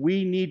church,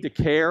 we need to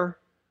care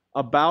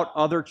about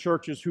other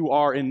churches who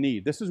are in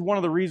need. This is one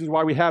of the reasons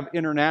why we have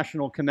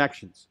international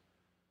connections.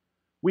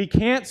 We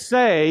can't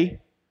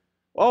say,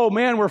 oh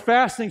man, we're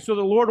fasting so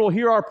the Lord will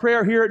hear our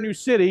prayer here at New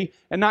City,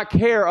 and not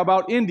care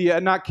about India,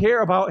 and not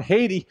care about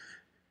Haiti,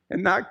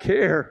 and not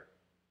care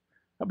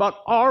about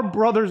our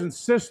brothers and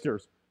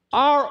sisters,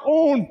 our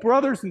own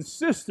brothers and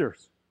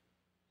sisters.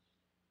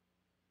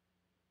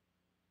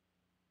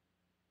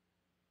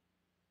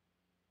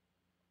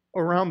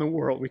 Around the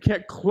world. We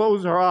can't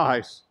close our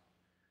eyes.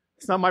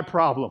 It's not my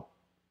problem.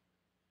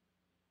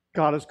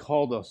 God has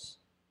called us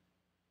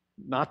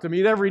not to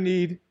meet every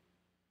need,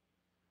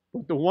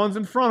 but the ones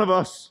in front of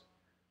us,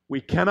 we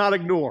cannot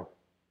ignore.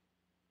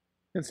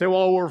 And say,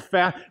 well,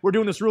 we're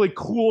doing this really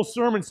cool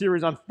sermon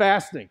series on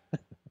fasting.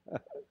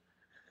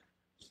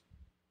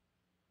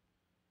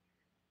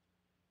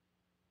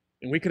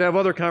 And we could have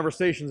other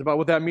conversations about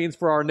what that means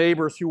for our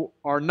neighbors who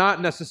are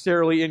not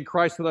necessarily in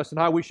Christ with us and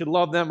how we should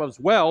love them as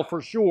well, for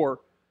sure.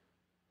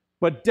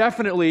 But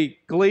definitely,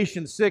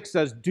 Galatians 6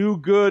 says, do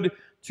good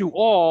to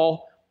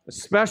all,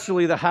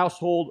 especially the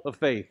household of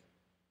faith.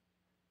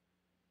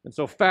 And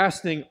so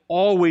fasting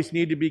always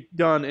needs to be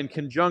done in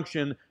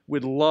conjunction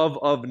with love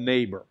of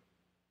neighbor.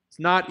 It's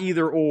not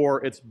either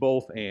or, it's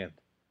both and.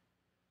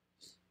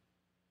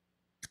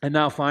 And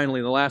now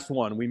finally, the last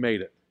one, we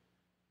made it.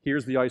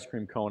 Here's the ice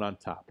cream cone on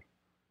top.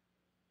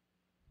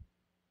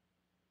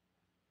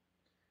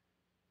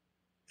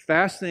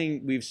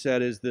 Fasting, we've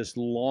said, is this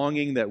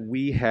longing that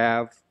we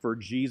have for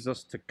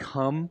Jesus to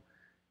come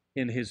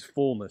in his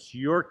fullness.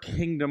 Your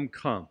kingdom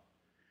come.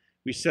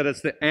 We said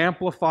it's the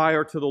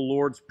amplifier to the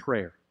Lord's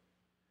Prayer.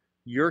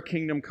 Your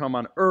kingdom come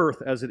on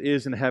earth as it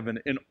is in heaven.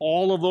 In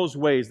all of those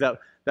ways, that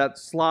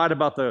slide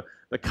about the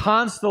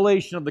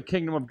constellation of the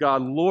kingdom of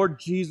God, Lord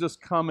Jesus,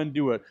 come and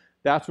do it.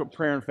 That's what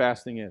prayer and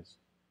fasting is.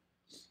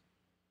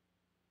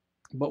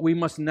 But we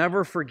must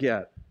never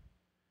forget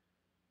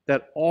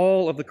that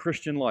all of the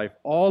Christian life,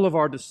 all of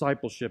our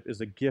discipleship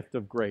is a gift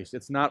of grace.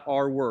 It's not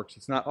our works.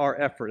 It's not our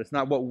effort. It's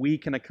not what we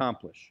can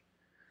accomplish.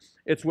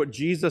 It's what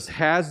Jesus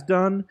has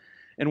done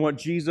and what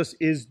Jesus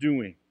is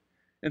doing.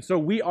 And so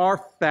we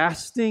are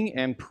fasting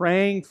and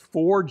praying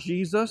for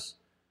Jesus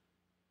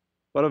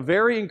But a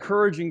very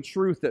encouraging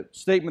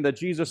statement that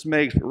Jesus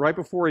makes right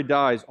before he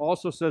dies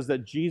also says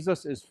that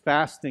Jesus is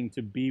fasting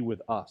to be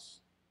with us.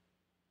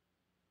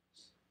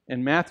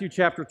 In Matthew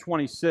chapter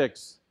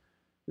 26,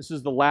 this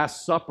is the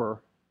Last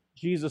Supper.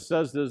 Jesus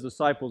says to his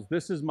disciples,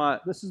 this is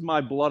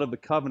my blood of the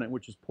covenant,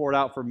 which is poured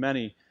out for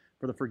many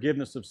for the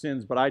forgiveness of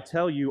sins. But I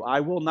tell you, I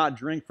will not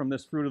drink from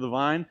this fruit of the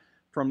vine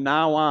from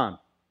now on.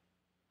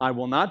 I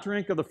will not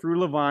drink of the fruit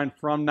of the vine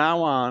from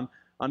now on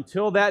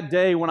until that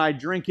day when I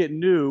drink it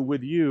new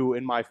with you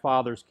in my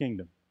Father's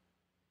kingdom.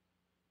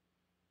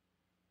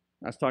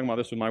 I was talking about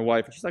this with my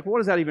wife, and she's like, well, what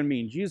does that even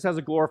mean? Jesus has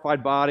a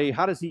glorified body.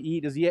 How does he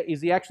eat? Is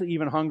he actually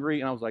even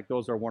hungry? And I was like,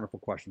 those are wonderful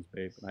questions,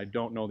 babe, and I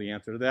don't know the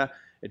answer to that.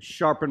 It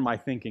sharpened my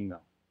thinking,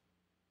 though.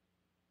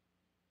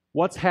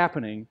 What's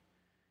happening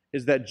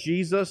is that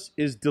Jesus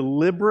is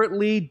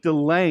deliberately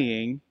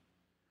delaying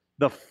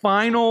the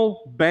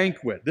final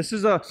banquet.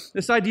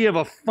 This idea of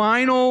a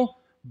final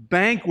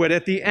banquet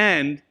at the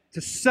end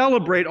to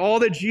celebrate all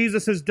that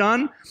Jesus has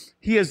done.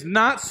 He has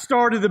not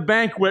started the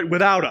banquet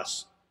without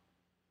us.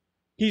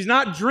 He's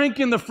not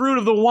drinking the fruit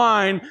of the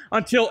wine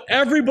until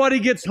everybody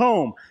gets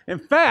home. In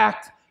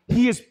fact,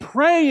 he is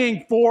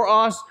praying for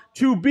us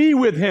to be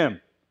with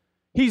him.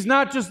 He's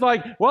not just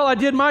like, well, I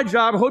did my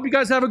job. I hope you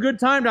guys have a good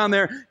time down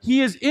there.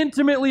 He is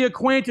intimately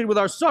acquainted with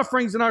our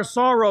sufferings and our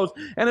sorrows.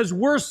 And as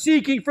we're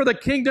seeking for the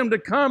kingdom to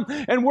come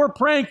and we're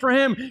praying for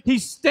him,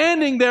 he's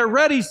standing there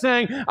ready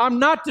saying, I'm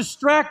not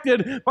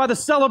distracted by the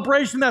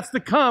celebration that's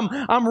to come.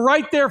 I'm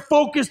right there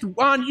focused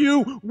on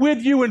you,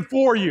 with you, and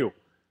for you.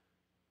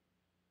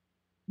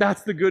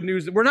 That's the good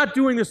news. We're not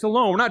doing this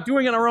alone. We're not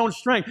doing it in our own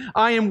strength.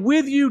 I am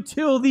with you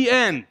till the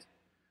end.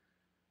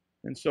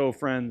 And so,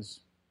 friends,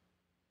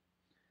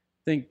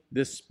 I think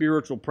this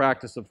spiritual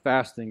practice of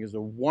fasting is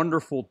a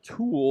wonderful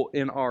tool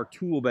in our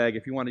tool bag,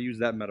 if you want to use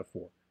that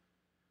metaphor.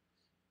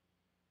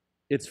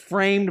 It's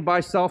framed by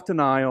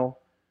self-denial.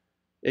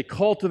 It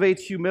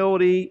cultivates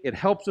humility. It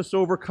helps us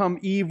overcome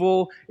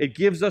evil. It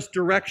gives us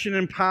direction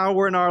and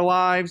power in our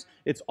lives.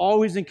 It's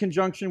always in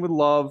conjunction with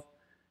love.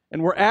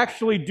 And we're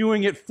actually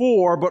doing it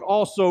for, but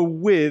also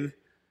with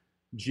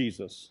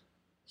Jesus.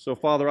 So,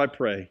 Father, I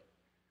pray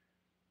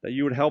that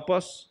you would help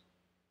us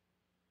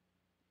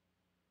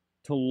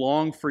to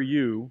long for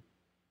you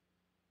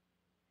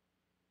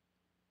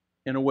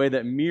in a way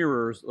that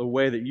mirrors the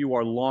way that you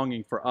are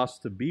longing for us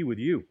to be with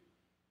you.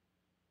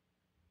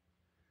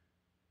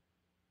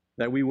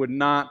 That we would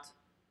not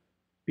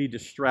be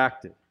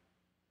distracted.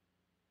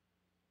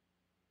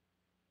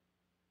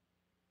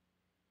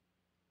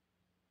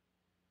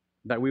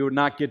 That we would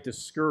not get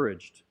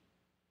discouraged.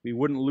 We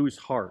wouldn't lose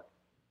heart.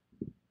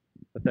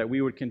 But that we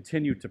would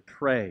continue to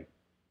pray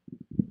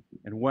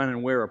and when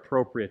and where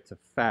appropriate to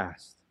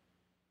fast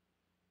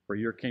for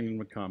your kingdom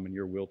to come and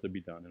your will to be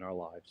done in our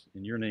lives.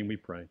 In your name we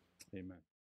pray. Amen.